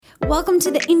Welcome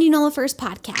to the Indianola First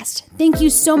podcast. Thank you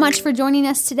so much for joining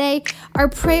us today. Our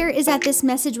prayer is that this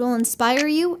message will inspire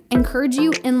you, encourage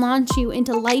you, and launch you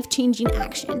into life-changing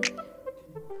action.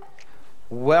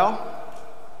 Well,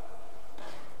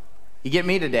 you get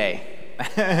me today.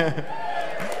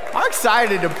 I'm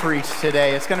excited to preach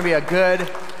today. It's going to be a good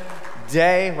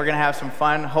day. We're going to have some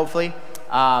fun, hopefully.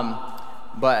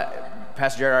 But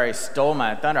Pastor Jared already stole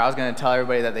my thunder. I was going to tell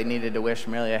everybody that they needed to wish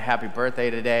Amelia a happy birthday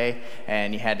today,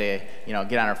 and you had to, get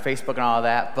on her Facebook and all of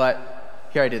that. But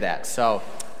here I did that. So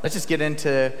let's just get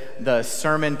into the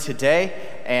sermon today,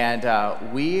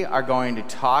 and we are going to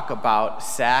talk about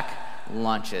sack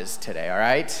lunches today. All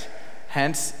right,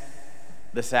 hence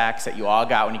the sacks that you all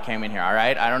got when you came in here. All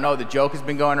right. I don't know. The joke has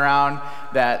been going around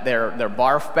that they're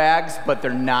barf bags, but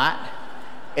they're not.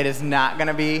 It is not going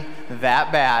to be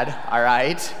that bad. All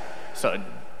right. So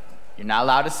you're not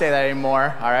allowed to say that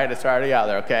anymore, all right? It's already out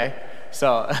there, okay?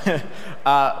 So,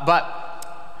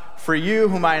 but for you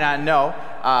who might not know,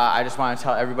 I just want to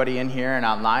tell everybody in here and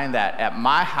online that at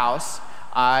my house,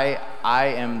 I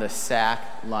am the sack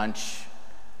lunch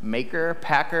maker,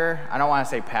 packer. I don't want to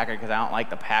say packer because I don't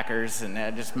like the Packers and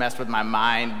it just messed with my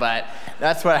mind, but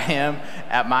that's what I am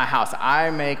at my house. I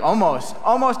make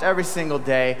almost every single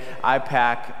day, I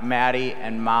pack Maddie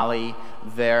and Molly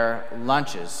their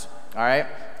lunches. All right,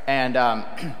 and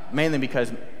mainly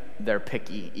because they're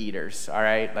picky eaters. All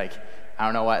right, like I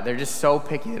don't know what, they're just so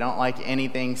picky. They don't like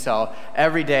anything. So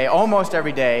every day, almost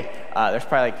every day, there's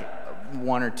probably like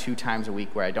 1 or 2 times a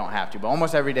week where I don't have to, but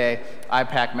almost every day I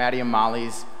pack Maddie and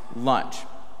Molly's lunch.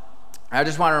 I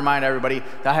just want to remind everybody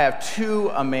that I have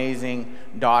 2 amazing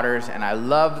daughters, and I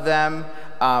love them,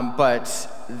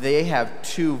 but they have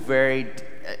 2 very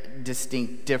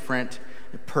distinct, different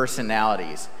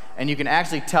personalities. And you can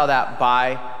actually tell that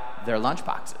by their lunch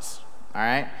boxes, all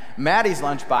right? Maddie's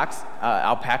lunchbox,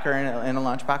 I'll pack her in a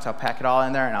lunchbox. I'll pack it all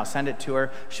in there, and I'll send it to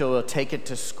her. She'll take it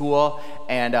to school,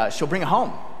 and she'll bring it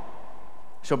home.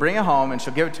 She'll bring it home, and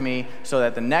she'll give it to me so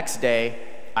that the next day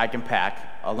I can pack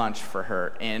a lunch for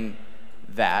her in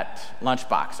that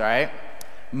lunchbox, all right?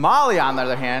 Molly, on the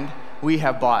other hand, we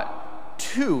have bought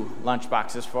 2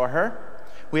 lunchboxes for her.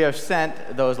 We have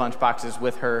sent those lunch boxes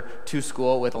with her to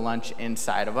school with a lunch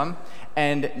inside of them,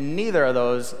 and neither of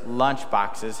those lunch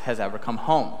boxes has ever come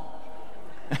home.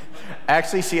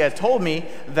 Actually, she has told me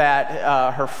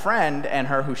that her friend and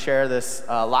her who share this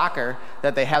locker,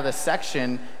 that they have this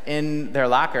section in their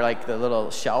locker, like the little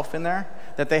shelf in there,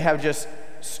 that they have just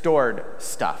stored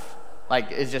stuff. Like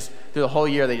it's just through the whole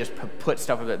year they just put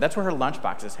stuff in there. That's where her lunch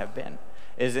boxes have been,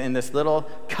 is in this little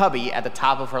cubby at the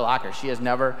top of her locker. She has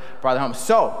never brought them home.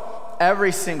 So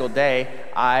every single day,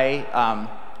 I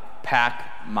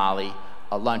pack Molly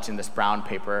a lunch in this brown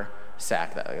paper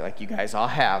sack that like you guys all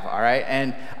have, all right?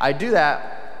 And I do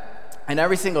that, and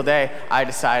every single day, I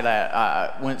decide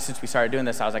that since we started doing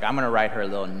this, I was like, I'm going to write her a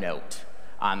little note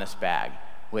on this bag,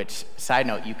 which, side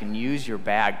note, you can use your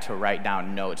bag to write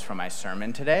down notes from my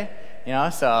sermon today. So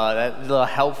that's a little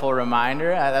helpful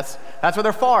reminder. That's what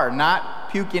they're for,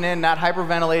 not puking in, not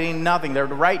hyperventilating, nothing. They're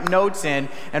to write notes in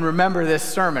and remember this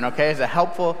sermon, okay? It's a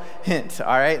helpful hint,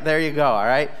 all right? There you go, all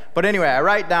right? But anyway, I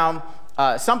write down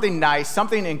something nice,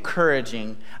 something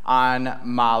encouraging on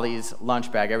Molly's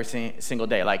lunch bag every single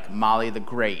day, like Molly the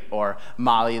Great, or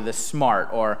Molly the Smart,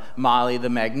 or Molly the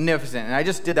Magnificent. And I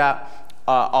just did that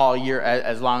all year,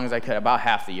 as long as I could, about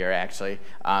half the year, actually,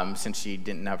 since she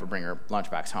didn't ever bring her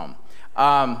lunchbox home.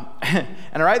 And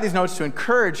I write these notes to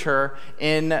encourage her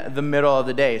in the middle of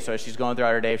the day. So as she's going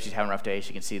throughout her day, if she's having a rough day,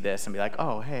 she can see this and be like,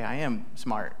 oh, hey, I am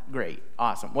smart, great,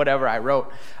 awesome, whatever I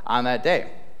wrote on that day.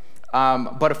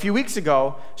 But a few weeks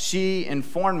ago, she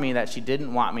informed me that she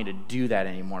didn't want me to do that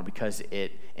anymore because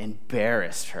it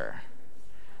embarrassed her.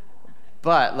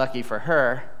 But lucky for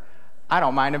her, I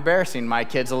don't mind embarrassing my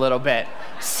kids a little bit.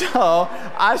 So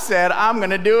I said, I'm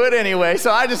going to do it anyway.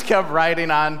 So I just kept writing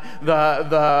on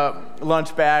the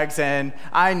lunch bags, and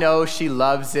I know she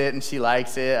loves it and she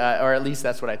likes it, or at least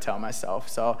that's what I tell myself.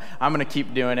 So I'm going to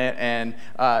keep doing it, and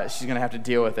she's going to have to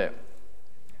deal with it.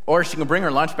 Or she can bring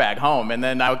her lunch bag home, and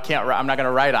then I'm not going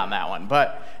to write on that one.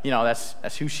 But,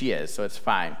 that's who she is, so it's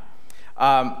fine.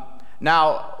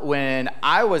 Now, when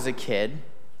I was a kid,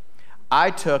 I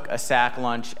took a sack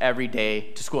lunch every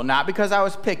day to school, not because I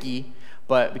was picky,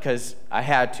 but because I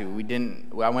had to.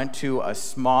 I went to a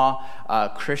small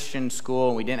Christian school,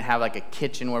 and we didn't have like a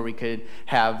kitchen where we could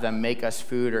have them make us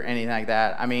food or anything like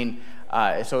that.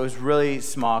 So it was really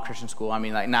small Christian school.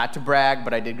 Like not to brag,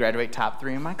 but I did graduate top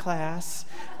 3 in my class.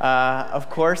 Of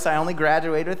course, I only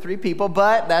graduated with 3 people,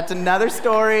 but that's another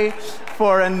story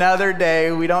for another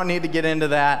day. We don't need to get into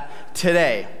that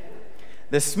today.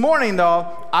 This morning, though,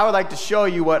 I would like to show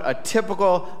you what a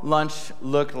typical lunch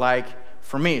looked like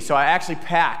for me. So I actually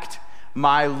packed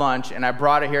my lunch, and I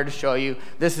brought it here to show you.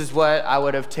 This is what I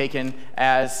would have taken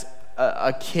as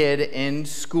a kid in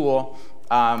school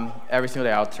every single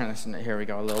day. I'll turn this in. Here we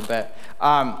go a little bit.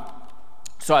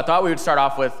 So I thought we would start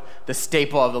off with the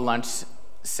staple of the lunch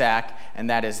sack, and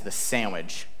that is the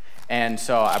sandwich. And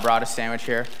so I brought a sandwich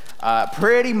here.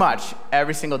 Pretty much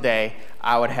every single day,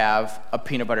 I would have a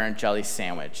peanut butter and jelly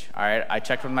sandwich. All right, I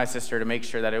checked with my sister to make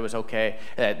sure that it was okay,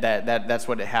 that's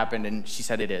what it happened, and she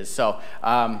said it is. So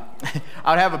I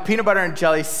would have a peanut butter and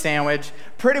jelly sandwich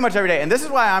pretty much every day. And this is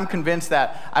why I'm convinced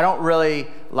that I don't really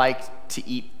like to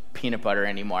eat peanut butter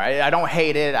anymore. I don't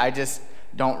hate it. I just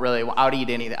don't really. I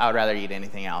would rather eat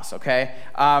anything else. Okay.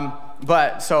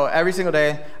 But so every single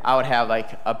day I would have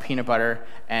like a peanut butter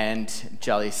and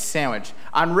jelly sandwich.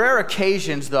 On rare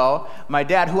occasions, though, my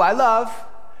dad, who I love,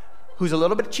 who's a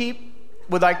little bit cheap,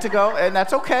 would like to go, and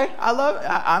that's okay. I'm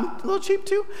a little cheap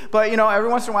too. But every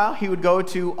once in a while he would go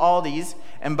to Aldi's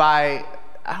and buy.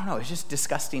 I don't know, it's just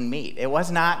disgusting meat. It was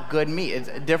not good meat. It's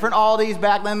different Aldi's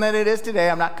back then than it is today.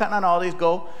 I'm not cutting on Aldi's.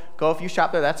 Go if you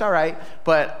shop there, that's all right.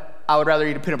 But I would rather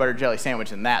eat a peanut butter jelly sandwich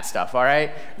than that stuff, all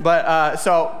right? But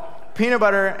so peanut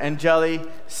butter and jelly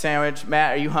sandwich.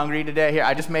 Matt, are you hungry today? Here,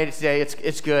 I just made it today.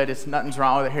 It's good. Nothing's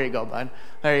wrong with it. Here you go, bud.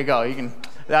 There you go. You can.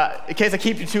 In case I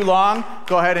keep you too long,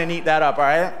 go ahead and eat that up, all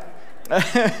right?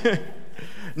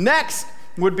 Next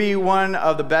would be one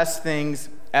of the best things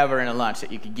ever in a lunch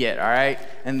that you could get, all right?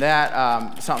 And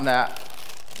that, something that,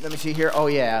 let me see here. Oh,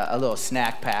 yeah, a little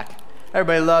snack pack.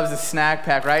 Everybody loves a snack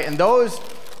pack, right? And those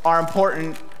are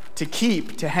important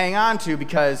to hang on to,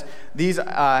 because these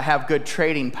have good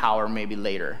trading power maybe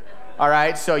later. All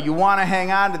right, so you want to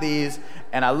hang on to these,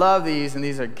 and I love these, and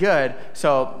these are good.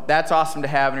 So that's awesome to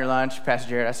have in your lunch.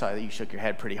 Pastor Jared, I saw that you shook your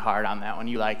head pretty hard on that one.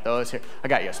 You like those? Here, I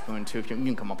got you a spoon too. You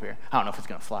can come up here. I don't know if it's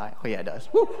gonna fly. Oh yeah, it does.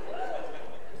 Woo.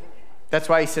 That's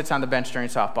why he sits on the bench during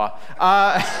softball.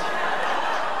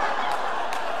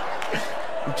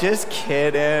 Just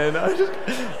kidding.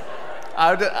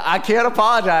 I can't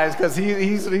apologize because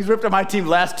he's ripped on my team the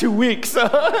last 2 weeks.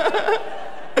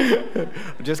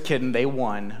 Just kidding. They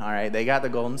won. All right. They got the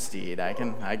golden steed. I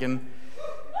can.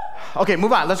 Okay,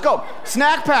 move on. Let's go.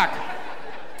 Snack pack.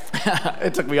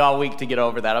 It took me all week to get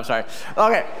over that. I'm sorry.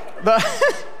 Okay.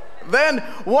 Then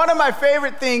one of my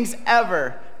favorite things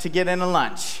ever to get in a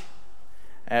lunch,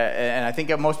 and I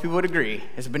think most people would agree,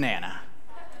 is a banana.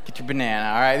 Get your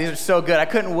banana, all right? These are so good. I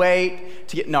couldn't wait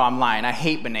to get, no, I'm lying. I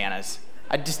hate bananas.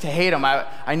 I just hate them.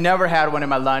 I never had one in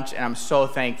my lunch, and I'm so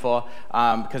thankful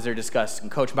because they're disgusting.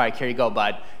 Coach Mike, here you go,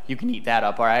 bud. You can eat that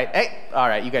up, all right? Hey, all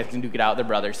right, you guys can duke it out. They're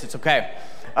brothers. It's okay.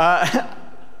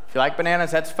 If you like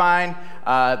bananas, that's fine.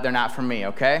 They're not for me,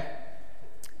 okay?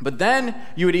 But then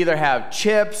you would either have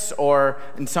chips, or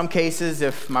in some cases,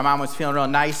 if my mom was feeling real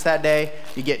nice that day,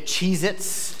 you get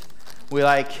Cheez-Its. We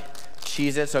like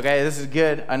Cheez-Its, okay? This is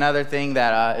good. Another thing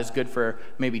that is good for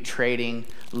maybe trading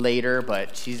later,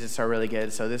 but Cheez-Its are really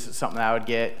good. So this is something that I would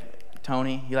get.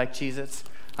 Tony, you like Cheez-Its?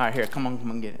 All right, here, come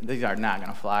on, get it. These are not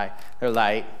going to fly. They're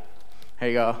light. Here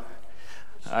you go.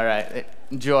 All right,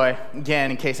 enjoy.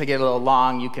 Again, in case I get a little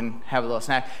long, you can have a little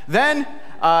snack. Then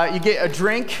you get a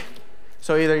drink.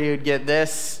 So either you'd get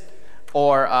this,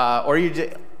 or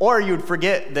you'd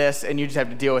forget this, and you just have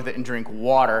to deal with it and drink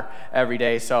water every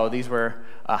day. So these were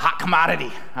a hot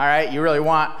commodity, all right? You really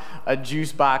want a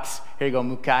juice box. Here you go,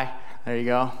 Mukai. There you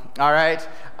go. All right.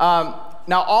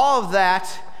 Now, all of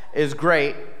that is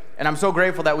great, and I'm so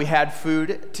grateful that we had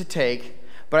food to take.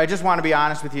 But I just want to be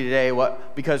honest with you today,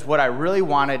 because what I really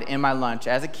wanted in my lunch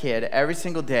as a kid every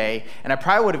single day, and I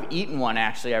probably would have eaten one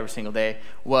actually every single day,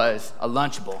 was a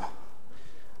Lunchable.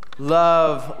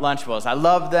 Love Lunchables. I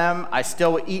love them. I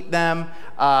still eat them.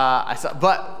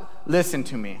 But listen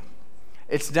to me.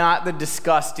 It's not the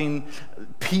disgusting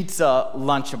pizza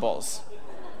Lunchables.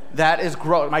 That is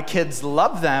gross. My kids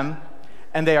love them,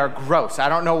 and they are gross. I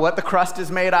don't know what the crust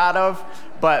is made out of,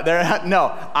 but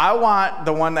no. I want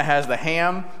the one that has the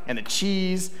ham and the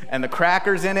cheese and the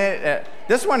crackers in it.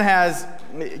 This one has.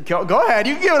 Go ahead.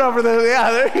 You can give it over there.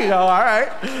 Yeah, there you go. All right.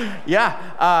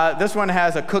 Yeah. This one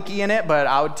has a cookie in it, but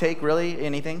I would take really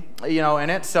anything, in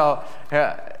it. So,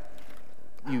 yeah.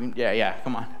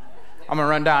 Come on. I'm going to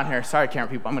run down here. Sorry, camera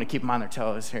people. I'm going to keep them on their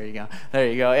toes. Here you go. There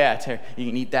you go. Yeah, you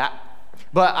can eat that.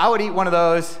 But I would eat one of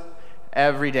those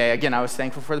every day. Again, I was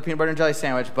thankful for the peanut butter and jelly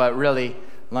sandwich, but really,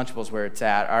 Lunchables where it's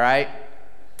at, all right?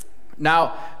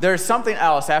 Now, there's something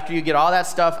else. After you get all that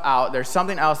stuff out, there's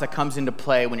something else that comes into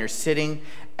play when you're sitting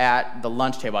at the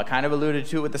lunch table. I kind of alluded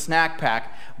to it with the snack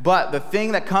pack, but the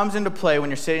thing that comes into play when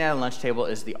you're sitting at a lunch table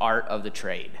is the art of the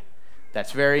trade.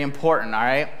 That's very important, all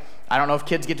right? I don't know if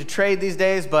kids get to trade these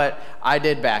days, but I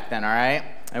did back then, all right?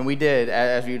 And we did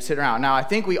as we would sit around. Now, I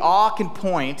think we all can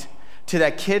point to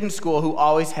that kid in school who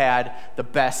always had the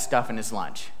best stuff in his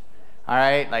lunch, all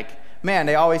right? Like, man,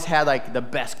 they always had like the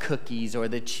best cookies or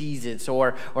the Cheez-Its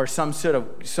or some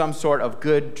sort of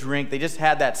good drink. They just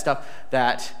had that stuff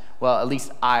that, well, at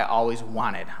least I always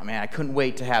wanted. I mean, I couldn't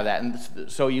wait to have that. And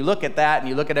so you look at that and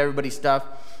you look at everybody's stuff,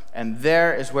 and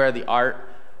there is where the art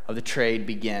of the trade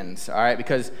begins, all right?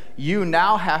 Because you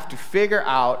now have to figure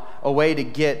out a way to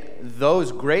get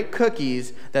those great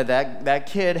cookies that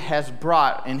kid has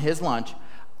brought in his lunch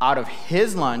out of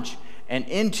his lunch and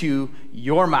into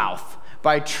your mouth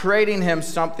by trading him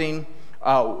something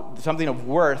of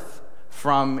worth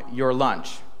from your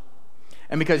lunch.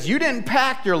 And because you didn't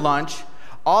pack your lunch,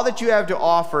 all that you have to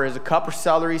offer is a cup of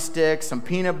celery sticks, some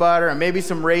peanut butter, and maybe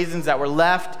some raisins that were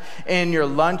left in your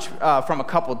lunch from a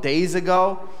couple days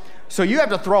ago. So you have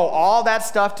to throw all that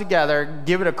stuff together,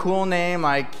 give it a cool name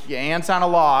like ants on a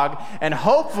log, and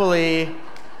hopefully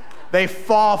they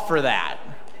fall for that.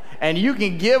 And you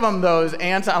can give them those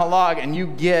ants on a log, and you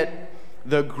get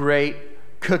the great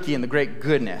cookie and the great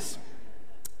goodness.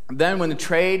 Then when the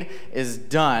trade is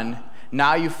done,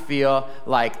 now you feel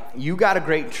like you got a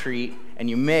great treat and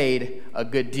you made a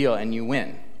good deal and you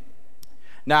win.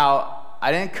 Now,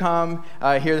 I didn't come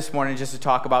here this morning just to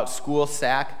talk about school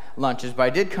sack lunches, but I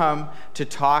did come to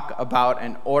talk about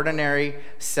an ordinary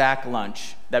sack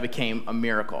lunch that became a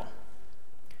miracle.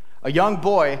 A young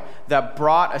boy that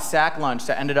brought a sack lunch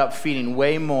that ended up feeding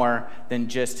way more than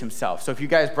just himself. So if you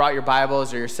guys brought your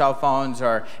Bibles or your cell phones,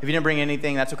 or if you didn't bring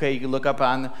anything, that's okay. You can look up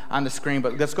on the screen.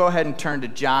 But let's go ahead and turn to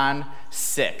John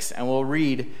 6, and we'll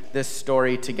read this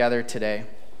story together today.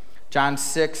 John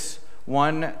 6,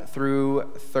 1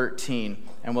 through 13,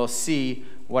 and we'll see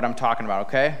what I'm talking about,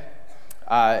 okay?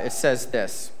 It says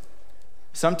this.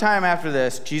 Sometime after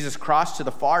this, Jesus crossed to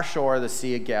the far shore of the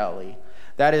Sea of Galilee.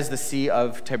 That is the Sea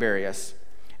of Tiberias.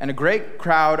 And a great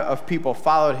crowd of people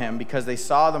followed him because they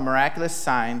saw the miraculous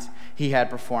signs he had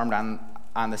performed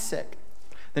on the sick.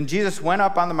 Then Jesus went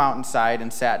up on the mountainside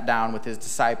and sat down with his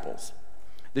disciples.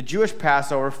 The Jewish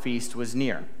Passover feast was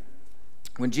near.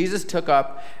 When Jesus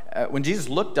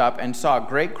looked up and saw a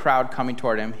great crowd coming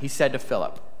toward him, he said to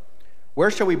Philip,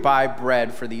 "Where shall we buy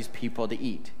bread for these people to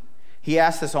eat?" He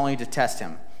asked this only to test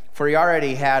him, for he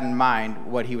already had in mind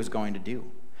what he was going to do.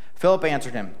 Philip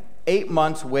answered him, 8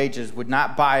 months' wages would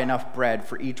not buy enough bread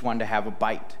for each one to have a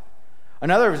bite.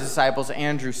 Another of his disciples,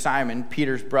 Andrew, Simon,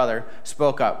 Peter's brother,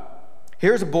 spoke up.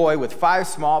 Here's a boy with 5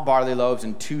 small barley loaves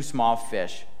and 2 small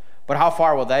fish. But how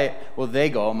far will they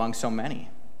go among so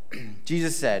many?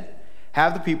 Jesus said,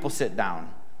 have the people sit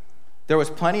down. There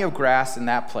was plenty of grass in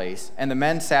that place, and the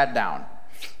men sat down,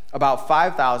 about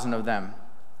 5,000 of them.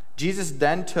 Jesus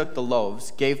then took the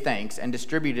loaves, gave thanks, and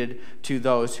distributed to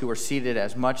those who were seated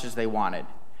as much as they wanted.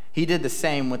 He did the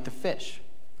same with the fish.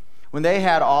 When they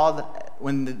had all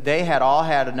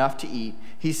had enough to eat,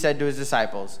 he said to his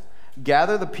disciples,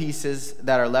 gather the pieces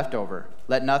that are left over.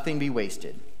 Let nothing be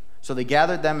wasted. So they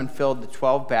gathered them and filled the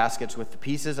 12 baskets with the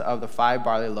pieces of the 5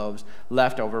 barley loaves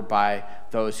left over by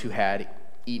those who had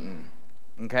eaten.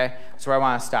 Okay? That's where I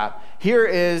want to stop. Here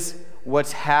is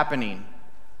what's happening.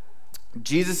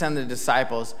 Jesus and the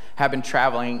disciples have been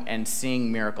traveling and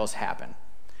seeing miracles happen.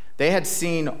 They had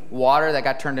seen water that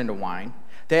got turned into wine.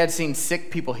 They had seen sick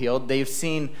people healed. They've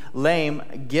seen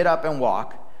lame get up and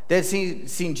walk. They had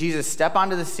seen Jesus step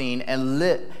onto the scene,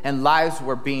 and lives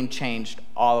were being changed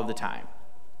all of the time.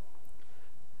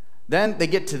 Then they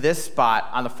get to this spot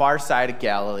on the far side of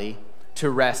Galilee to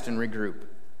rest and regroup.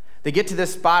 They get to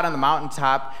this spot on the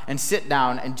mountaintop and sit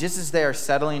down, and just as they are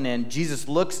settling in, Jesus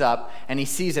looks up and he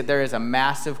sees that there is a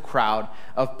massive crowd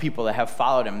of people that have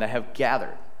followed him, that have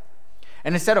gathered.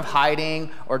 And instead of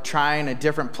hiding or trying a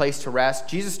different place to rest,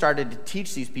 Jesus started to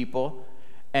teach these people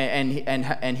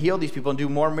and heal these people and do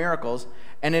more miracles,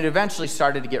 and it eventually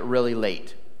started to get really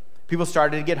late. People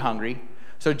started to get hungry,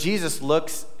 so Jesus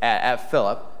looks at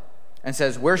Philip and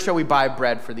says, where shall we buy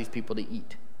bread for these people to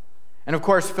eat? And of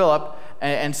course, Philip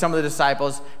and some of the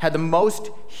disciples had the most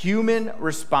human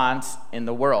response in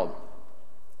the world.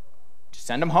 Just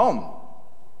send them home.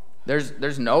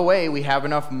 There's no way we have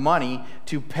enough money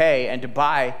to pay and to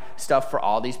buy stuff for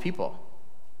all these people.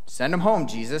 Send them home,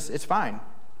 Jesus. It's fine.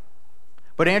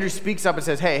 But Andrew speaks up and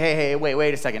says, hey,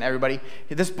 wait a second, everybody.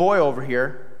 This boy over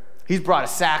here, he's brought a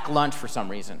sack lunch for some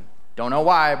reason. Don't know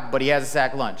why, but he has a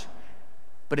sack lunch.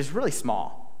 But it's really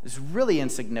small. It's really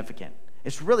insignificant.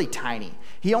 It's really tiny.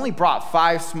 He only brought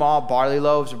 5 small barley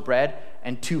loaves of bread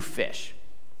and 2 fish.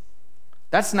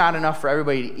 That's not enough for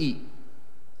everybody to eat.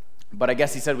 But I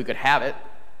guess he said we could have it.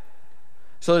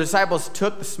 So the disciples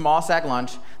took the small sack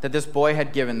lunch that this boy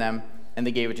had given them, and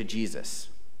they gave it to Jesus.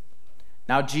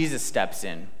 Now Jesus steps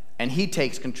in, and he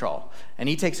takes control. And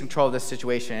he takes control of this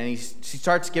situation, and he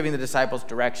starts giving the disciples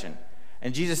direction.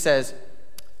 And Jesus says,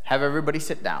 have everybody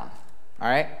sit down, all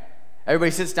right?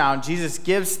 Everybody sits down. Jesus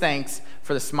gives thanks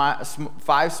for the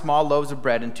 5 small loaves of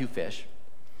bread and 2 fish.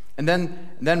 And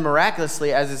then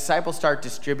miraculously, as the disciples start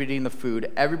distributing the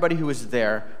food, everybody who was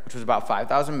there, which was about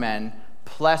 5,000 men,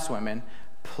 plus women,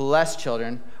 plus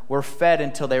children, were fed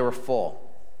until they were full.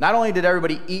 Not only did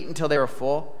everybody eat until they were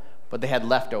full, but they had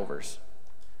leftovers.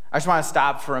 I just want to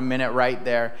stop for a minute right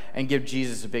there and give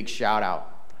Jesus a big shout out.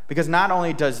 Because not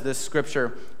only does this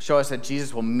scripture show us that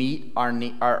Jesus will meet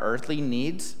our earthly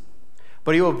needs,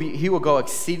 but he will go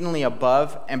exceedingly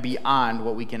above and beyond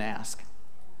what we can ask.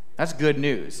 That's good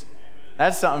news.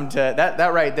 That's something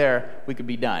that right there, we could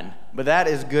be done. But that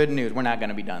is good news. We're not going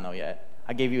to be done though yet.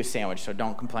 I gave you a sandwich, so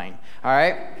don't complain. All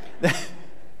right?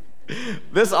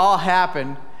 This all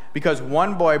happened because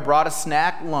one boy brought a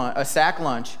sack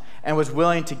lunch and was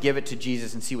willing to give it to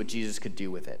Jesus and see what Jesus could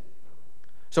do with it.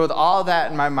 So with all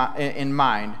that in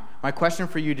mind, my question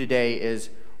for you today is,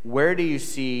 where do you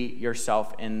see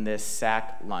yourself in this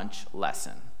sack lunch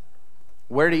lesson?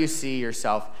 Where do you see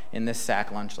yourself in this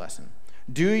sack lunch lesson?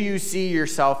 Do you see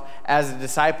yourself as the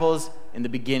disciples in the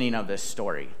beginning of this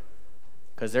story?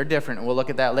 Because they're different, and we'll look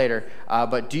at that later.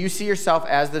 But do you see yourself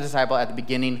as the disciple at the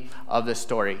beginning of this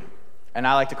story? And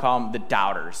I like to call them the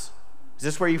doubters. Is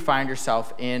this where you find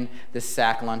yourself in this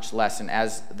sack lunch lesson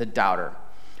as the doubter?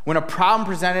 When a problem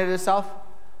presented itself,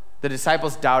 the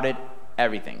disciples doubted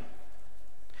everything.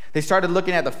 They started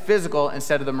looking at the physical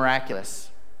instead of the miraculous,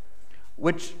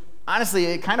 which honestly,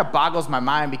 it kind of boggles my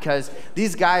mind because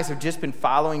these guys have just been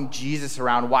following Jesus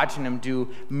around, watching him do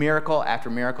miracle after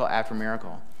miracle after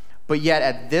miracle. But yet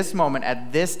at this moment,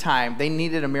 at this time, they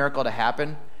needed a miracle to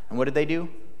happen. And what did they do?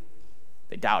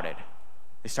 They doubted.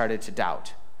 They started to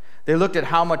doubt. They looked at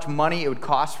how much money it would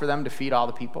cost for them to feed all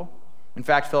the people. In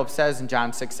fact, Philip says in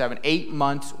John 6:7, 8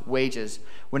 months' wages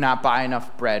would not buy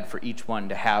enough bread for each one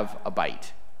to have a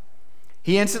bite.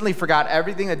 He instantly forgot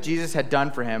everything that Jesus had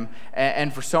done for him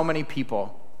and for so many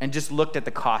people and just looked at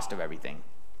the cost of everything.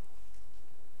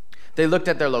 They looked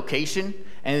at their location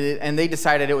and they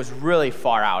decided it was really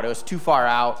far out. It was too far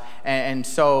out, and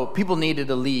so people needed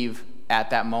to leave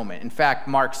at that moment. In fact,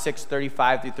 Mark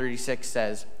 6:35-36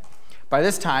 says, by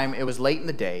this time it was late in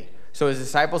the day, so his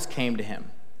disciples came to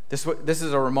him. This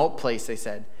is a remote place, they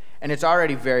said, and it's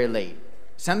already very late.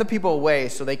 Send the people away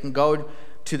so they can go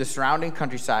to the surrounding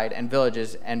countryside and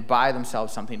villages and buy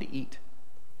themselves something to eat.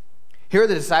 Here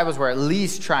the disciples were at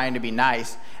least trying to be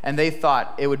nice, and they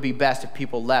thought it would be best if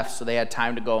people left so they had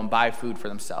time to go and buy food for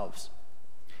themselves.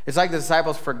 It's like the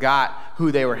disciples forgot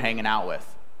who they were hanging out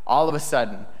with. All of a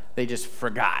sudden, they just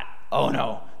forgot. Oh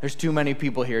no, there's too many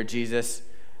people here, Jesus.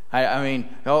 I mean,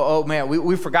 man,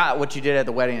 we forgot what you did at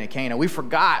the wedding in Cana. We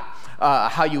forgot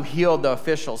how you healed the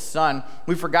official's son.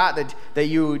 We forgot that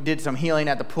you did some healing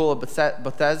at the pool of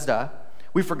Bethesda.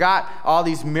 We forgot all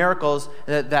these miracles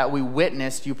that we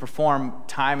witnessed you perform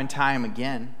time and time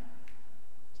again.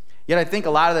 Yet I think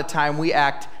a lot of the time we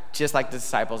act just like the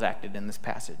disciples acted in this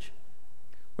passage.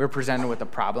 We're presented with a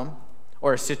problem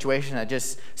or a situation that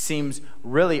just seems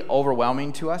really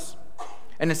overwhelming to us.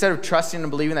 And instead of trusting and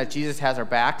believing that Jesus has our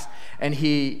backs and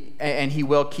he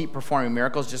will keep performing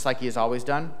miracles just like he has always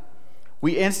done,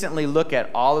 we instantly look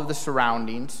at all of the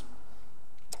surroundings.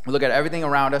 We look at everything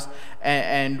around us,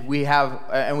 and we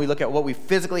look at what we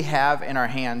physically have in our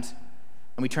hands,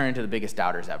 and we turn into the biggest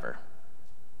doubters ever.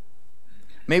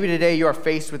 Maybe today you are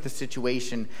faced with a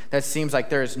situation that seems like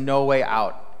there is no way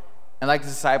out. And like the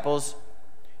disciples,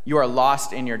 you are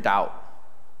lost in your doubt.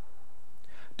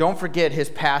 Don't forget his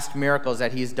past miracles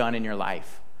that he's done in your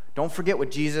life. Don't forget what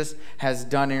Jesus has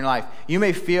done in your life. You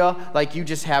may feel like you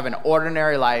just have an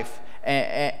ordinary life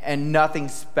and nothing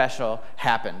special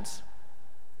happens.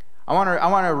 I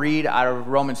want to read out of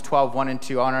Romans 12, 1 and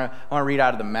 2. I want to read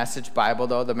out of the Message Bible,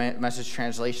 though, the Message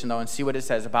translation, though, and see what it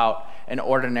says about an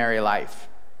ordinary life.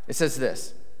 It says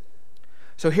this.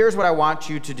 So here's what I want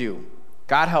you to do.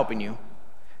 God helping you.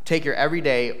 Take your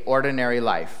everyday, ordinary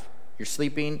life. You're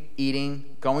sleeping,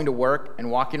 eating, going to work,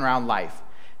 and walking around life,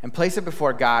 and place it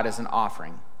before God as an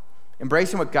offering.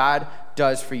 Embracing what God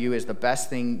does for you is the best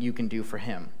thing you can do for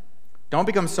him. Don't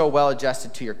become so well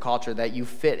adjusted to your culture that you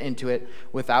fit into it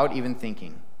without even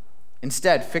thinking.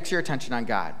 Instead, fix your attention on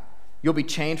God. You'll be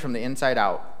changed from the inside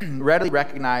out. Readily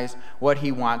recognize what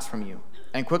he wants from you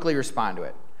and quickly respond to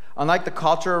it. Unlike the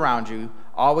culture around you,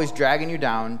 always dragging you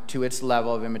down to its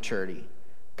level of immaturity,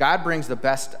 God brings the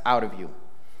best out of you,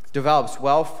 develops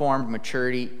well-formed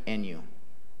maturity in you.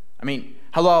 I mean,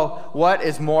 hello, what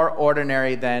is more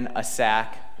ordinary than a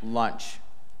sack lunch?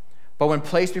 But when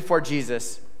placed before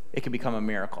Jesus, it can become a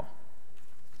miracle.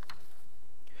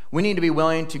 We need to be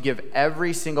willing to give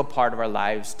every single part of our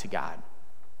lives to God.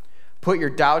 Put your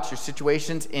doubts, your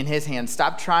situations in his hands.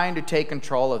 Stop trying to take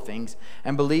control of things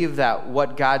and believe that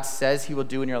what God says he will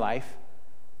do in your life,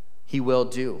 he will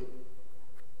do.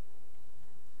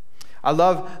 I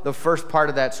love the first part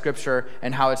of that scripture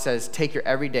and how it says, take your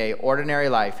everyday, ordinary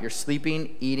life, your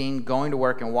sleeping, eating, going to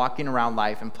work, and walking around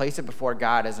life, and place it before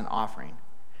God as an offering.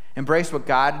 Embrace what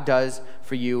God does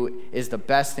for you is the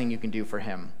best thing you can do for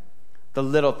him. The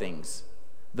little things,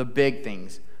 the big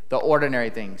things, the ordinary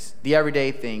things, the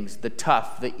everyday things, the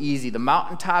tough, the easy, the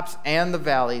mountaintops and the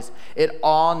valleys, it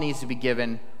all needs to be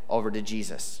given over to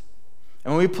Jesus.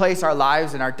 And when we place our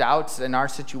lives and our doubts and our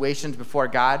situations before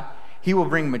God, he will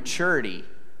bring maturity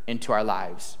into our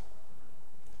lives.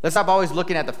 Let's stop always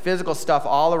looking at the physical stuff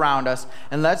all around us,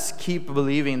 and let's keep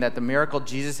believing that the miracle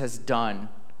Jesus has done,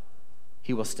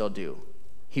 he will still do.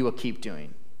 He will keep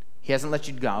doing. He hasn't let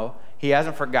you go. He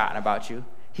hasn't forgotten about you.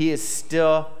 He is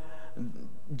still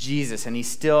Jesus, and he's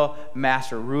still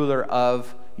master, ruler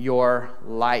of your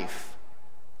life.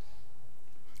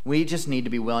 We just need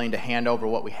to be willing to hand over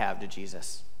what we have to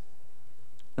Jesus.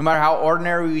 No matter how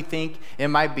ordinary we think it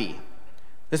might be,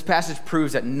 this passage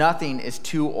proves that nothing is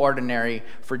too ordinary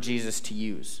for Jesus to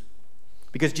use.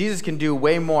 Because Jesus can do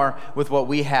way more with what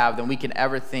we have than we can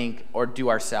ever think or do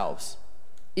ourselves,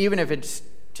 even if it's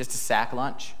just a sack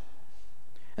lunch.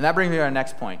 And that brings me to our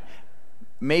next point.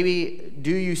 Maybe,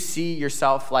 do you see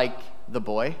yourself like the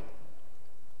boy?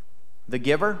 The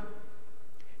giver?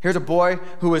 Here's a boy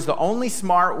who was the only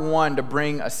smart one to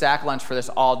bring a sack lunch for this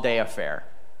all-day affair.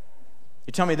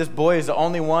 You tell me this boy is the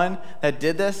only one that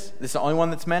did this? This is the only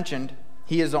one that's mentioned.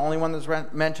 He is the only one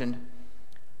that's mentioned.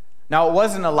 Now, it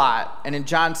wasn't a lot. And in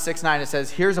John 6:9, it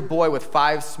says, here's a boy with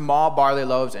 5 small barley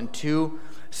loaves and 2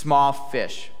 small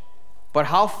fish. But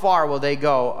how far will that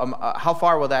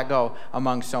go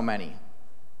among so many?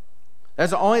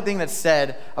 That's the only thing that's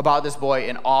said about this boy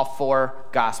in all 4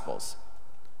 Gospels.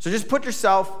 So just put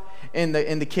yourself in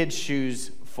the kid's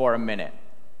shoes for a minute.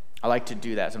 I like to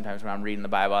do that sometimes when I'm reading the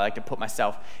Bible. I like to put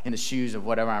myself in the shoes of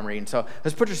whatever I'm reading. So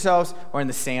let's put yourselves, or in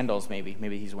the sandals maybe.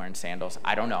 Maybe he's wearing sandals.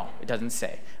 I don't know. It doesn't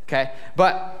say. Okay?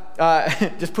 But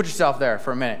just put yourself there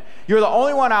for a minute. You're the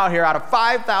only one out here out of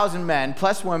 5,000 men,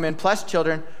 plus women, plus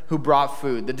children, who brought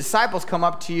food. The disciples come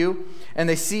up to you, and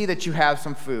they see that you have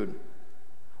some food.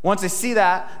 Once they see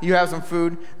that you have some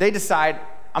food, they decide,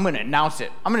 I'm going to announce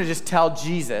it. I'm going to just tell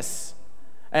Jesus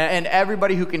and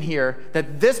everybody who can hear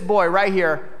that this boy right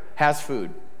here has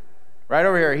food. Right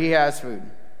over here, he has food.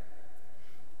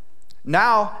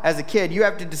 Now, as a kid, you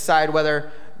have to decide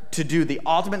whether to do the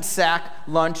ultimate sack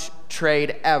lunch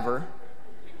trade ever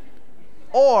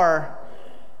or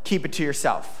keep it to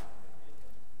yourself.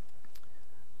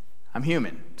 I'm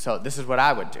human, so this is what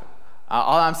I would do.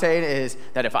 All I'm saying is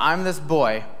that if I'm this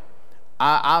boy,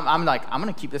 I'm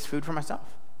going to keep this food for myself.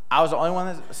 I was the only one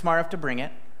that's smart enough to bring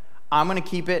it. I'm going to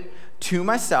keep it to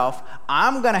myself.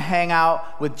 I'm going to hang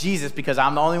out with Jesus because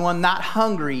I'm the only one not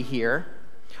hungry here.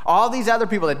 All these other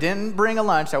people that didn't bring a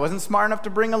lunch, that wasn't smart enough to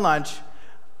bring a lunch,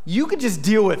 you could just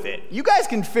deal with it. You guys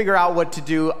can figure out what to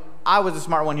do. I was the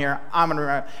smart one here. I'm going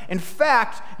to. In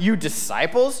fact, you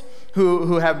disciples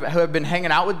who have been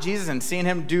hanging out with Jesus and seeing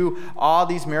him do all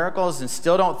these miracles and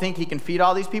still don't think he can feed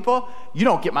all these people, you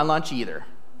don't get my lunch either.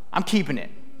 I'm keeping it,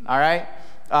 all right?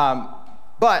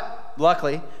 But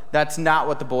luckily, that's not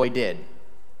what the boy did.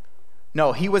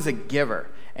 No, he was a giver,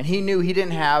 and he knew he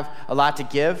didn't have a lot to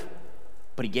give,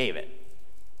 but he gave it.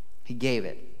 He gave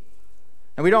it.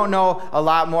 And we don't know a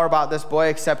lot more about this boy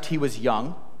except he was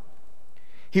young.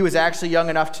 He was actually young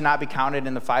enough to not be counted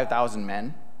in the 5,000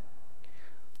 men.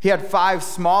 He had 5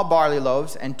 small barley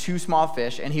loaves and 2 small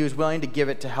fish, and he was willing to give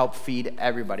it to help feed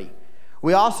everybody.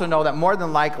 We also know that more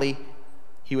than likely,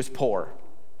 he was poor.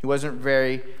 He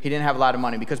didn't have a lot of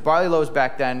money because barley loaves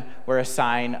back then were a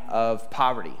sign of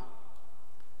poverty.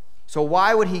 So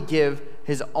why would he give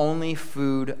his only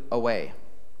food away?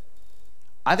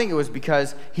 I think it was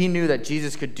because he knew that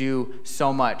Jesus could do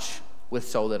so much with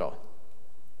so little.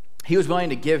 He was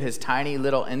willing to give his tiny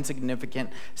little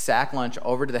insignificant sack lunch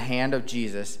over to the hand of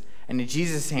Jesus, and in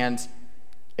Jesus' hands,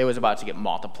 it was about to get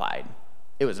multiplied.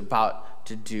 It was about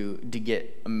to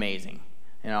get amazing,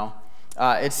 you know?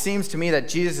 It seems to me that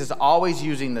Jesus is always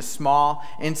using the small,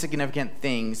 insignificant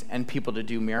things and people to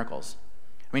do miracles.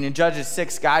 I mean, in Judges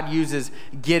 6, God uses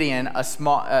Gideon and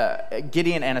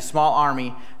a small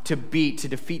army to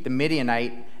defeat the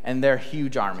Midianite and their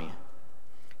huge army.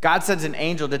 God sends an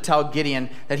angel to tell Gideon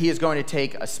that he is going to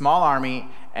take a small army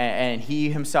and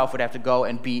he himself would have to go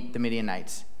and beat the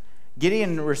Midianites.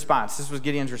 Gideon's response, this was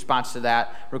Gideon's response to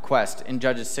that request in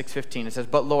Judges 6:15. It says,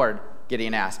 "But Lord,"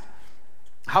 Gideon asked,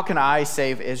 "how can I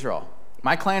save Israel?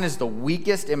 My clan is the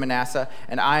weakest in Manasseh,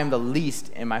 and I am the least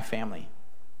in my family."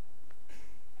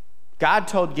 God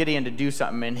told Gideon to do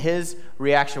something, and his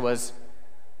reaction was,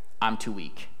 "I'm too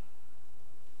weak.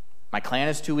 My clan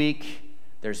is too weak.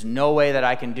 There's no way that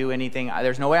I can do anything.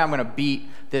 There's no way I'm going to beat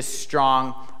this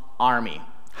strong army.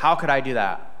 How could I do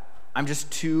that? I'm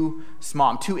just too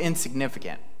small. I'm too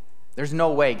insignificant. There's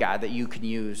no way, God, that you can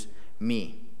use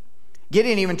me."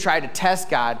 Gideon even tried to test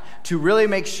God to really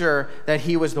make sure that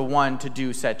he was the one to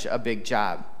do such a big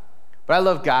job. But I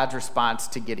love God's response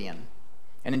to Gideon.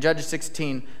 And in Judges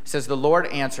 16, it says, "The Lord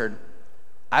answered,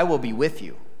 I will be with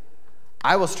you.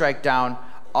 I will strike down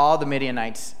all the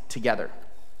Midianites together."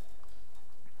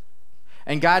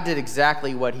 And God did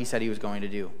exactly what he said he was going to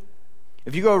do.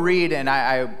 If you go read, and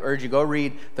I urge you, go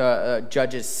read the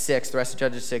Judges 6, the rest of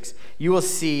Judges 6, you will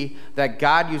see that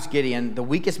God used Gideon, the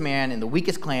weakest man in the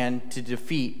weakest clan, to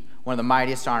defeat one of the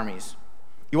mightiest armies.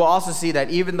 You will also see that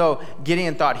even though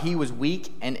Gideon thought he was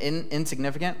weak and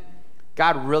insignificant,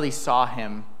 God really saw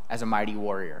him as a mighty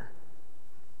warrior.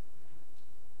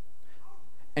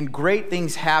 And great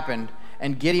things happened,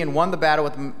 and Gideon won the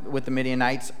battle with the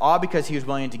Midianites, all because he was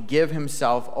willing to give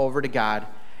himself over to God,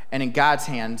 and in God's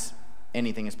hands,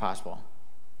 anything is possible.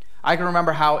 I can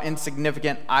remember how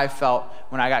insignificant I felt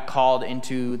when I got called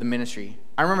into the ministry.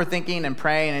 I remember thinking and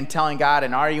praying and telling God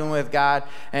and arguing with God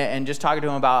and just talking to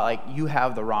him about, like, you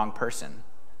have the wrong person.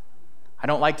 I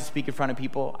don't like to speak in front of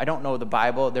people. I don't know the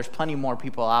Bible. There's plenty more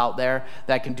people out there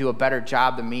that can do a better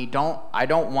job than me.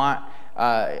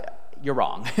 You're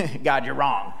wrong. God, you're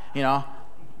wrong. You know?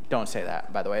 Don't say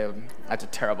that, by the way. That's a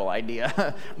terrible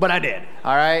idea. But I did,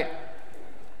 all right?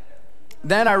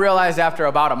 Then I realized after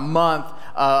about a month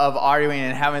of arguing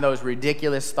and having those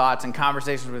ridiculous thoughts and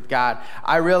conversations with God,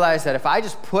 I realized that if I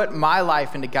just put my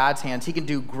life into God's hands, he can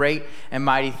do great and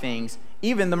mighty things,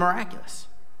 even the miraculous.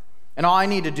 And all I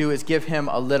need to do is give him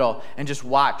a little and just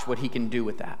watch what he can do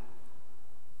with that.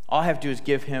 All I have to do is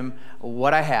give him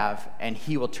what I have, and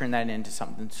he will turn that into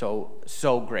something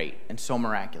so great and so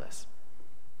miraculous.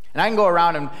 And I can go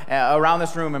around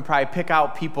this room and probably pick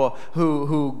out people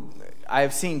who I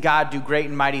have seen God do great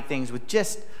and mighty things with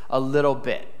just a little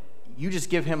bit. You just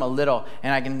give him a little,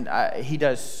 and he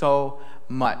does so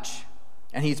much.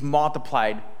 And he's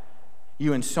multiplied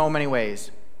you in so many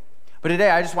ways. But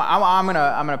today, I'm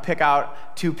gonna pick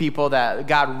out two people that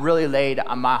God really laid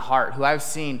on my heart, who I've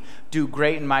seen do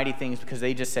great and mighty things because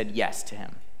they just said yes to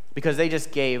him, because they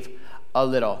just gave a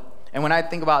little. And when I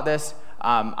think about this,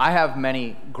 I have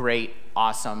many great,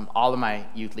 awesome. All of my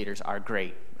youth leaders are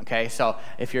great. Okay, so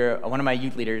if you're one of my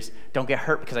youth leaders, don't get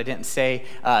hurt because I didn't say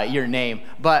your name.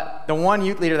 But the one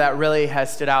youth leader that really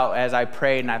has stood out as I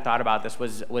prayed and I thought about this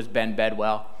was Ben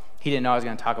Bedwell. He didn't know I was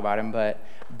going to talk about him, but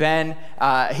Ben,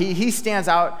 he stands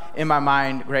out in my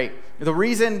mind great. The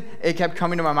reason it kept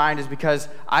coming to my mind is because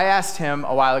I asked him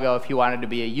a while ago if he wanted to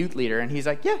be a youth leader, and he's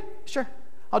like, "Yeah, sure,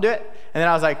 I'll do it." And then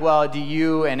I was like, "Well, do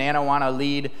you and Anna want to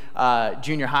lead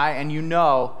junior high?" And you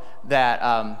know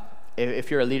that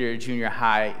if you're a leader at junior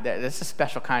high, that's a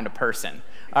special kind of person,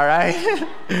 all right?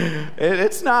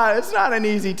 It's not an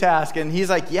easy task. And he's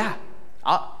like, "Yeah,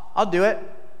 I'll do it."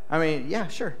 I mean, yeah,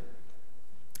 sure.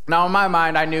 Now, in my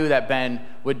mind, I knew that Ben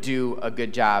would do a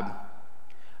good job,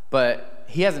 but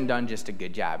he hasn't done just a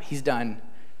good job. He's done,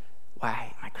 why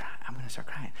am I crying? I'm going to start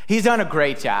crying. He's done a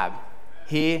great job.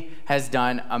 He has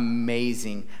done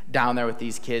amazing down there with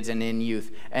these kids and in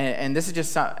youth. And this is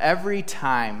just every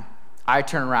time I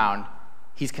turn around,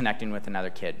 he's connecting with another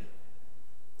kid.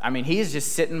 I mean, he's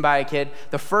just sitting by a kid.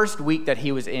 The first week that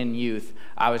he was in youth,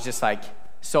 I was just like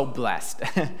so blessed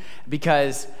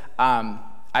because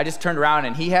I just turned around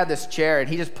and he had this chair and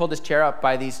he just pulled his chair up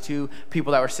by these two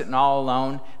people that were sitting all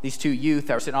alone, these two youth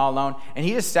that were sitting all alone, and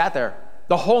he just sat there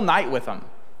the whole night with them.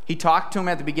 He talked to them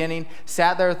at the beginning,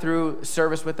 sat there through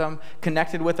service with them,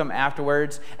 connected with them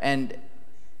afterwards, and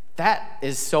that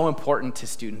is so important to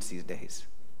students these days.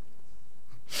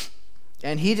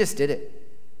 And he just did it.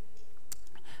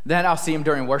 Then I'll see him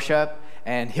during worship,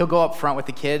 and he'll go up front with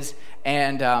the kids,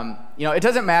 and it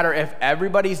doesn't matter if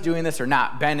everybody's doing this or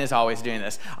not. Ben is always doing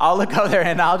this. I'll look out there,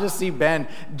 and I'll just see Ben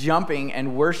jumping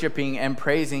and worshiping and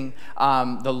praising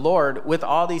the Lord with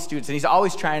all these students, and he's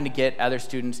always trying to get other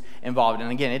students involved.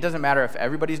 And again, it doesn't matter if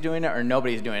everybody's doing it or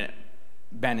nobody's doing it.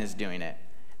 Ben is doing it,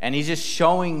 and he's just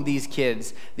showing these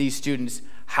kids, these students,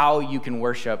 how you can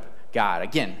worship God.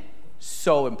 Again,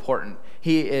 so important.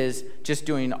 He is just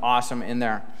doing awesome in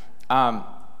there.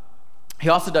 He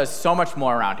also does so much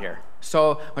more around here.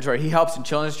 So much more. He helps in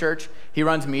Children's Church. He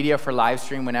runs media for live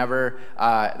stream whenever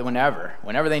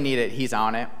they need it, he's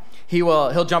on it.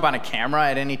 He'll jump on a camera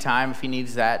at any time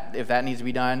if that needs to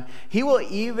be done. He will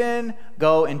even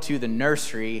go into the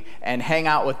nursery and hang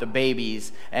out with the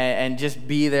babies and just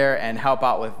be there and help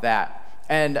out with that.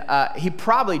 And he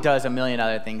probably does a million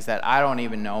other things that I don't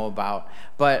even know about.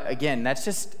 But again, that's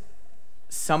just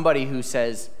somebody who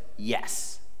says,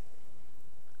 yes,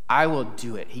 I will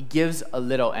do it. He gives a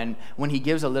little, and when he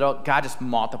gives a little, God just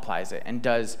multiplies it and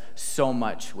does so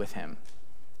much with him.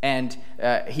 And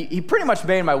he pretty much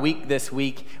made my week this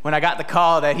week when I got the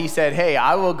call that he said, hey,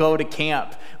 I will go to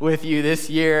camp with you this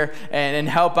year and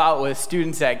help out with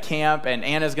students at camp, and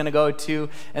Anna's going to go too.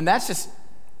 And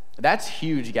that's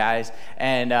huge, guys.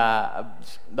 And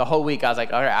the whole week I was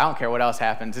like, all right, I don't care what else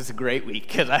happens. It's a great week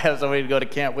because I have somebody to go to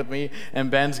camp with me, and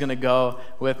Ben's going to go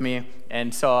with me.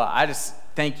 And so I just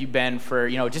thank you, Ben, for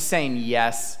just saying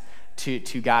yes to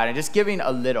God and just giving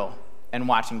a little and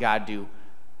watching God do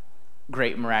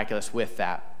great and miraculous with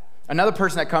that. Another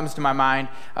person that comes to my mind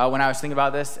when I was thinking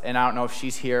about this, and I don't know if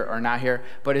she's here or not here,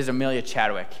 but is Amelia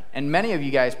Chadwick. And many of you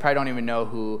guys probably don't even know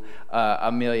who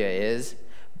Amelia is,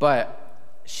 but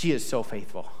she is so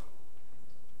faithful.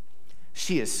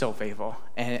 She is so faithful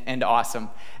and awesome.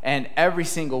 And every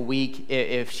single week,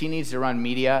 if she needs to run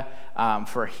media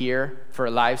for a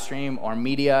live stream, or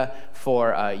media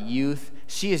for youth,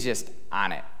 she is just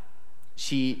on it.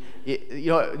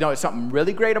 Something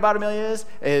really great about Amelia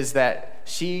is that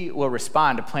she will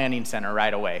respond to Planning Center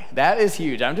right away. That is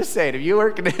huge. I'm just saying, if you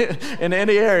work in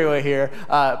any area here,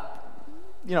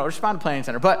 respond to Planning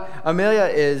Center. But Amelia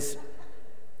is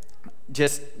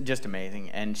just amazing,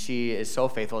 and she is so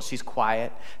faithful. She's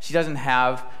quiet. She doesn't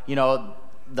have,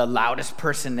 the loudest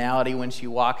personality when she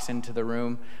walks into the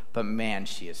room, but man,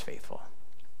 she is faithful.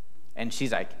 And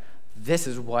she's like, this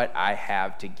is what I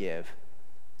have to give.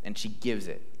 And she gives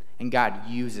it, and God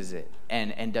uses it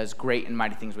and does great and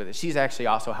mighty things with it. She's actually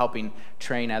also helping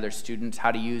train other students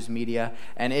how to use media,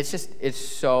 and it's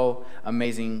so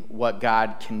amazing what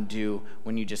God can do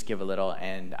when you just give a little.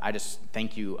 And I just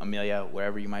thank you, Amelia,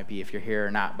 wherever you might be, if you're here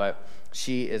or not, but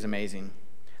she is amazing.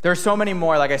 There are so many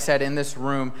more, like I said, in this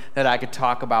room that I could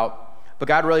talk about, but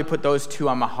God really put those two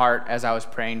on my heart as I was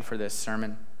praying for this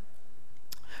sermon.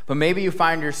 But maybe you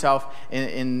find yourself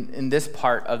in this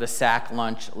part of the sack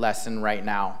lunch lesson right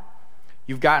now.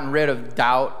 You've gotten rid of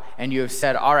doubt, and you have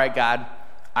said, all right, God,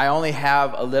 I only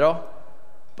have a little,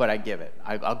 but I give it.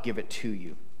 I'll give it to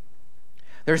you.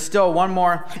 There's still one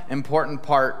more important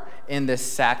part in this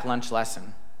sack lunch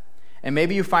lesson. And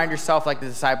maybe you find yourself like the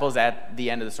disciples at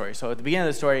the end of the story. So at the beginning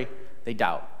of the story, they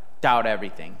doubt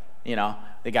everything.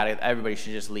 Everybody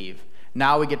should just leave.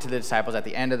 Now we get to the disciples at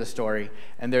the end of the story,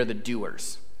 and they're the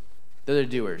doers. They're the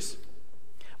doers.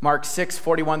 Mark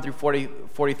 6:41 through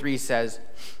 43 says,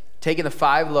 taking the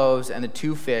 5 loaves and the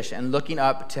 2 fish and looking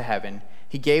up to heaven,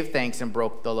 he gave thanks and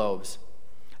broke the loaves.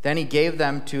 Then he gave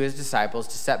them to his disciples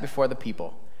to set before the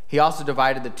people. He also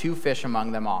divided the 2 fish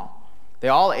among them all. They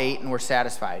all ate and were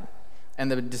satisfied. And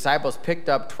the disciples picked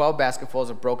up 12 basketfuls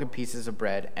of broken pieces of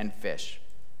bread and fish.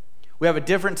 We have a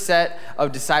different set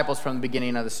of disciples from the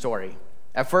beginning of the story.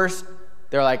 At first,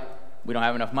 they're like, we don't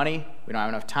have enough money, we don't have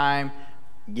enough time,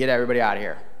 get everybody out of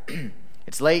here.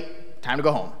 It's late, time to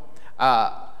go home.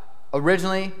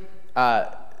 Originally,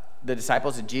 the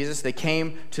disciples of Jesus, they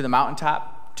came to the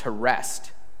mountaintop to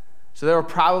rest. So they were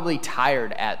probably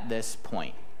tired at this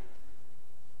point.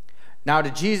 Now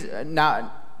they're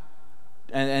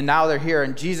here,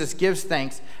 and Jesus gives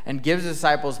thanks and gives the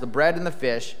disciples the bread and the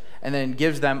fish, and then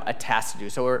gives them a task to do.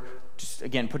 So we're just,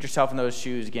 again, put yourself in those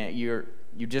shoes. Again,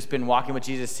 you've just been walking with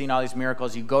Jesus, seen all these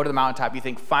miracles. You go to the mountaintop, you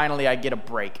think, finally, I get a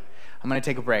break. I'm going to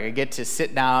take a break. I get to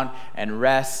sit down and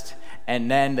rest, and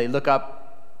then they look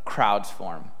up, crowds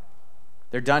form.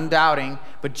 They're done doubting,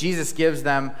 but Jesus gives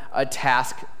them a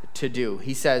task to do.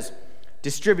 He says,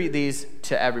 distribute these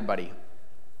to everybody.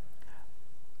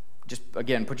 Just,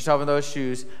 again, put yourself in those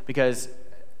shoes, because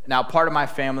now part of my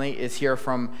family is here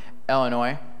from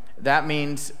Illinois. That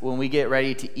means when we get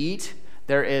ready to eat,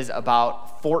 there is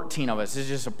about 14 of us. This is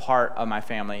just a part of my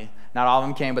family. Not all of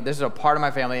them came, but this is a part of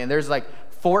my family, and there's like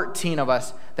 14 of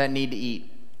us that need to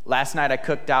eat. Last night I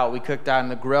cooked out. We cooked out on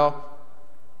the grill,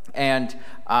 and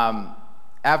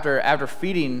after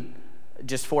feeding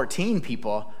just 14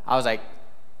 people, I was like,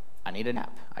 I need a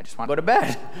nap. I just want to go to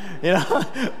bed.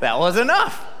 That was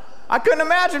enough. I couldn't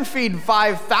imagine feeding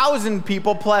 5,000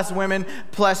 people, plus women,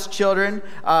 plus children,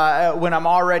 when I'm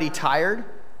already tired.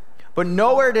 But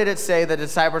nowhere did it say the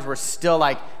disciples were still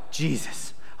like,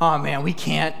 Jesus, oh man, we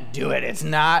can't do it. It's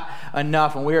not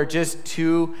enough, and we are just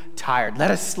too tired.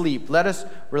 Let us sleep. Let us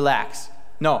relax.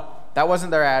 No, that wasn't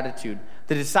their attitude.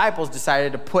 The disciples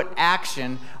decided to put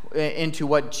action into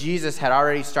what Jesus had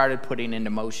already started putting into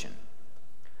motion.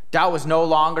 Doubt was no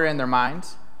longer in their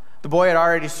minds. The boy had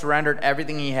already surrendered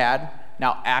everything he had.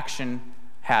 Now action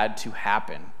had to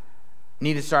happen.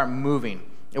 Needed to start moving.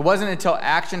 It wasn't until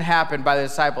action happened by the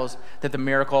disciples that the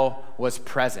miracle was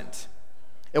present.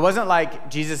 It wasn't like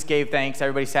Jesus gave thanks,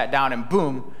 everybody sat down, and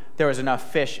boom, there was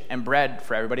enough fish and bread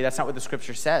for everybody. That's not what the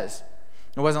scripture says.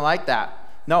 It wasn't like that.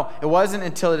 No, it wasn't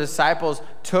until the disciples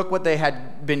took what they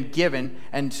had been given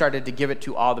and started to give it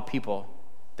to all the people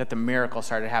that the miracle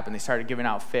started to happen. They started giving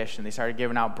out fish, and they started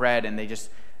giving out bread, and it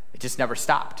just never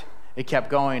stopped. It kept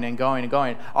going and going and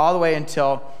going, all the way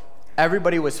until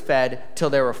everybody was fed till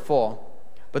they were full.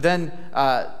 But then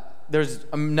there's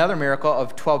another miracle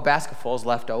of 12 basketfuls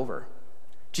left over.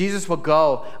 Jesus will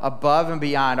go above and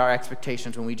beyond our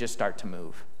expectations when we just start to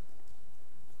move.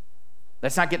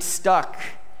 Let's not get stuck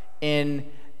in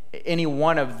any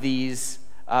one of these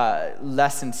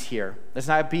lessons here. Let's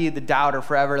not be the doubter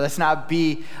forever. Let's not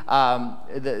be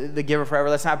the giver forever.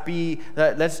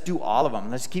 Let's do all of them.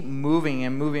 Let's keep moving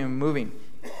and moving and moving.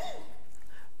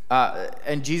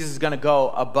 And Jesus is going to go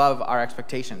above our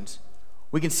expectations.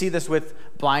 We can see this with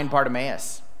blind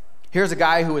Bartimaeus. Here's a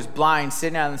guy who is blind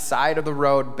sitting on the side of the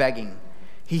road begging.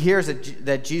 He hears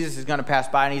that Jesus is going to pass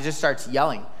by, and he just starts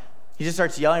yelling. He just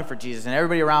starts yelling for Jesus, and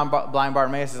everybody around blind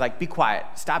Bartimaeus is like, be quiet,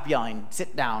 stop yelling,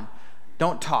 sit down,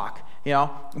 don't talk,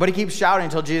 But he keeps shouting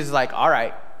until Jesus is like, all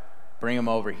right, bring him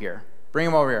over here. Bring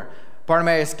him over here.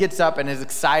 Bartimaeus gets up and is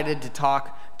excited to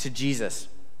talk to Jesus.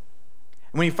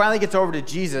 And when he finally gets over to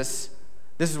Jesus,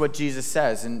 this is what Jesus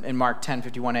says in Mark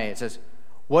 10:51a. It says,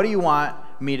 what do you want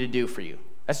me to do for you?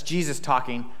 That's Jesus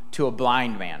talking to a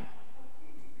blind man.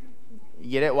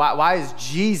 You get it? Why is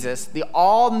Jesus, the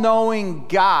all-knowing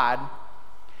God,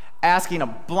 asking a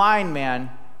blind man,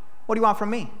 what do you want from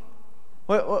me?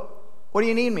 What do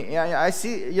you need me? I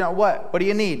see, what? What do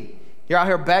you need? You're out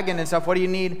here begging and stuff. What do you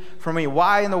need from me?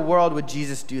 Why in the world would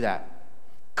Jesus do that?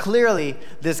 Clearly,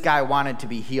 this guy wanted to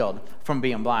be healed from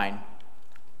being blind.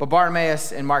 But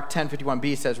Bartimaeus in Mark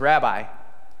 10:51b says, Rabbi,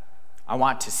 I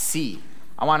want to see.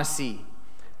 I want to see.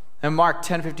 In Mark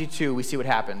 10:52, we see what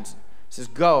happens. It says,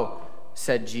 go,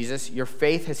 said Jesus, your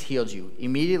faith has healed you.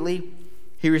 Immediately,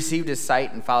 he received his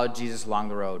sight and followed Jesus along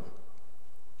the road.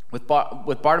 With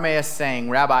Bartimaeus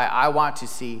saying, Rabbi, I want to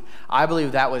see, I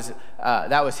believe that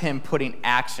was him putting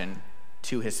action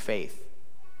to his faith.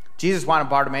 Jesus wanted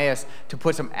Bartimaeus to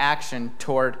put some action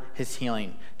toward his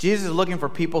healing. Jesus is looking for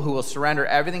people who will surrender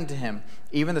everything to him,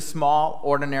 even the small,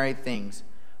 ordinary things.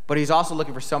 But he's also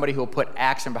looking for somebody who will put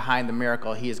action behind the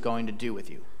miracle he is going to do with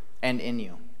you and in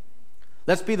you.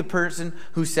 Let's be the person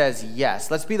who says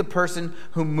yes. Let's be the person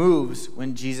who moves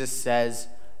when Jesus says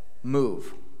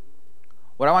move.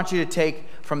 What I want you to take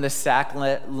from this sack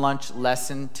lunch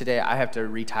lesson today, I have to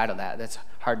retitle that. That's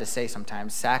hard to say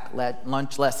sometimes. Sack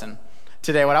lunch lesson.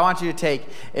 Today, what I want you to take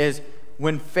is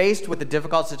when faced with a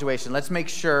difficult situation, let's make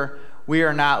sure we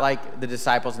are not like the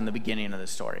disciples in the beginning of the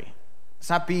story. Let's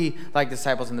not be like the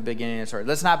disciples in the beginning of the story.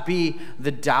 Let's not be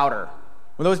the doubter.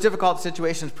 When those difficult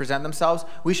situations present themselves,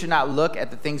 we should not look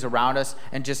at the things around us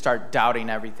and just start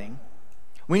doubting everything.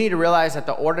 We need to realize that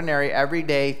the ordinary,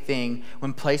 everyday thing,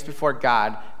 when placed before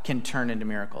God, can turn into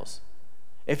miracles.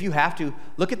 If you have to,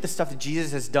 look at the stuff that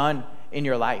Jesus has done in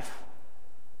your life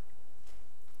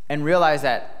and realize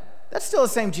that that's still the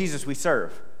same Jesus we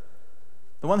serve.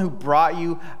 The one who brought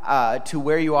you to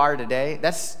where you are today,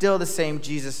 that's still the same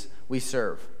Jesus we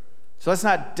serve. So let's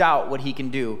not doubt what he can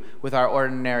do with our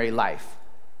ordinary life.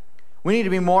 We need to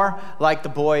be more like the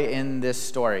boy in this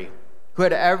story who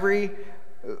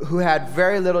had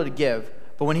very little to give,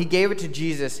 but when he gave it to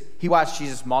Jesus, he watched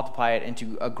Jesus multiply it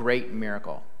into a great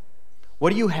miracle.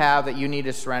 What do you have that you need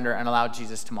to surrender and allow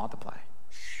Jesus to multiply?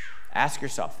 Ask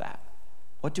yourself that.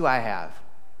 What do I have?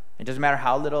 It doesn't matter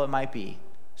how little it might be.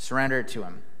 Surrender it to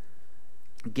him.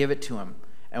 Give it to him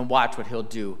and watch what he'll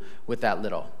do with that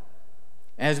little.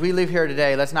 And as we leave here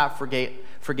today, let's not forget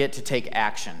to take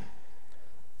action.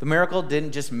 The miracle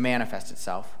didn't just manifest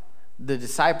itself. The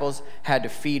disciples had to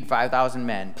feed 5,000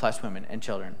 men, plus women and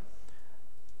children.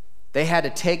 They had to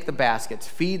take the baskets,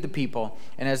 feed the people,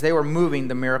 and as they were moving,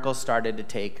 the miracle started to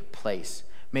take place.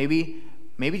 Maybe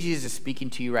Jesus is speaking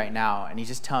to you right now, and he's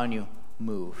just telling you,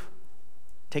 move.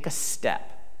 Take a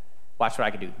step. Watch what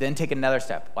I can do. Then take another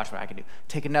step. Watch what I can do.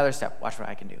 Take another step. Watch what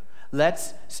I can do.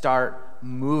 Let's start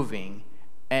moving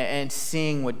and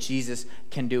seeing what Jesus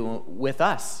can do with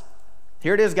us.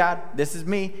 Here it is, God. This is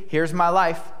me. Here's my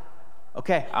life.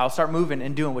 okay, I'll start moving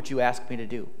and doing what you ask me to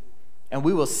do. And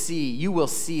you will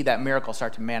see that miracle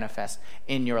start to manifest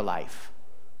in your life.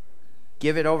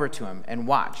 Give it over to him and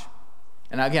watch.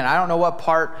 And again, I don't know what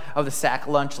part of the sack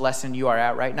lunch lesson you are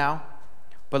at right now,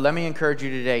 but let me encourage you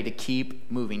today to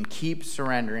keep moving, keep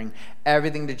surrendering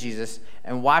everything to Jesus,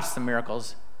 and watch the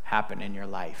miracles happen in your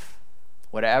life.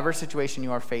 Whatever situation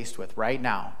you are faced with right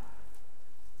now,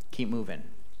 keep moving.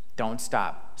 Don't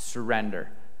stop.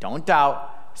 Surrender. Don't doubt.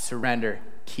 Surrender.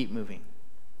 Keep moving.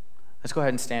 Let's go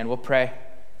ahead and stand. We'll pray.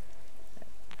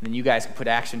 And then you guys can put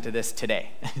action to this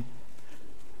today.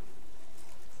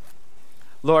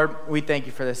 Lord, we thank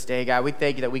you for this day, God. We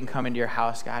thank you that we can come into your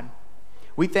house, God.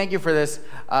 We thank you for this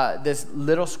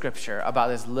little scripture about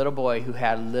this little boy who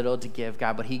had little to give,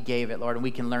 God, but he gave it, Lord, and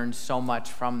we can learn so much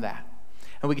from that.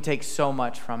 And we can take so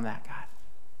much from that, God.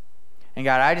 And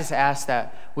God, I just ask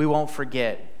that we won't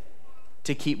forget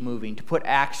to keep moving, to put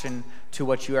action to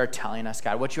what you are telling us,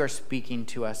 God, what you are speaking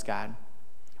to us, God.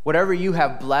 Whatever you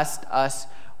have blessed us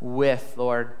with,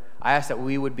 Lord, I ask that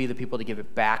we would be the people to give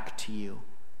it back to you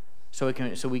so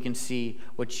we can see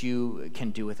what you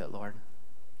can do with it, Lord.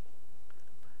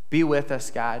 Be with us,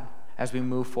 God, as we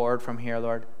move forward from here,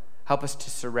 Lord. Help us to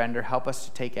surrender. Help us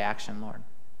to take action, Lord.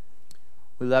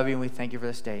 We love you and we thank you for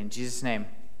this day. In Jesus' name,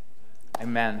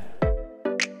 amen.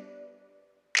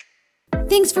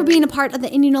 Thanks for being a part of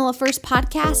the Indianola First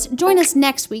podcast. Join us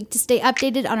next week to stay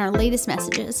updated on our latest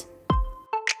messages.